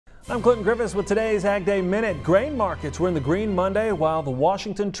I'm Clinton Griffiths with today's Ag Day Minute. Grain markets were in the green Monday while the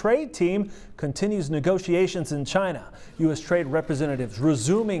Washington trade team continues negotiations in China. U.S. trade representatives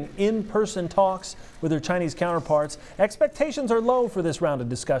resuming in-person talks with their Chinese counterparts. Expectations are low for this round of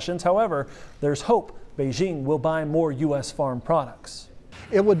discussions. However, there's hope Beijing will buy more U.S. farm products.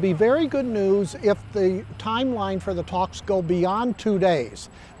 It would be very good news if the timeline for the talks go beyond 2 days.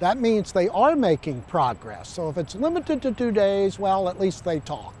 That means they are making progress. So if it's limited to 2 days, well, at least they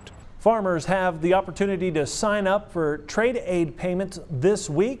talked. Farmers have the opportunity to sign up for trade aid payments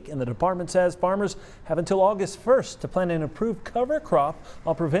this week, and the department says farmers have until August 1st to plant an approved cover crop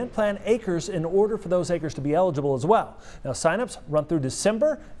on prevent plant acres in order for those acres to be eligible as well. Now, signups run through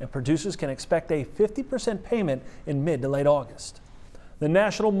December, and producers can expect a 50% payment in mid to late August. The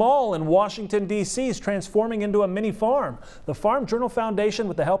National Mall in Washington, D.C. is transforming into a mini farm. The Farm Journal Foundation,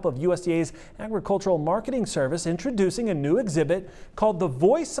 with the help of USDA's Agricultural Marketing Service, introducing a new exhibit called The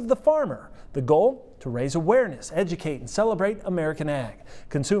Voice of the Farmer. The goal? To raise awareness, educate, and celebrate American ag.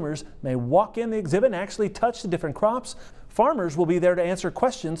 Consumers may walk in the exhibit and actually touch the different crops. Farmers will be there to answer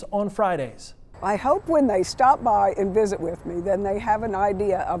questions on Fridays. I hope when they stop by and visit with me, then they have an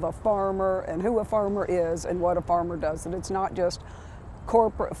idea of a farmer and who a farmer is and what a farmer does. That it's not just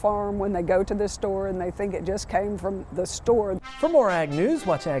corporate farm when they go to the store and they think it just came from the store. For more ag news,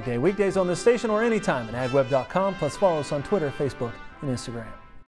 watch Ag Day weekdays on this station or anytime at agweb.com. Plus follow us on Twitter, Facebook, and Instagram.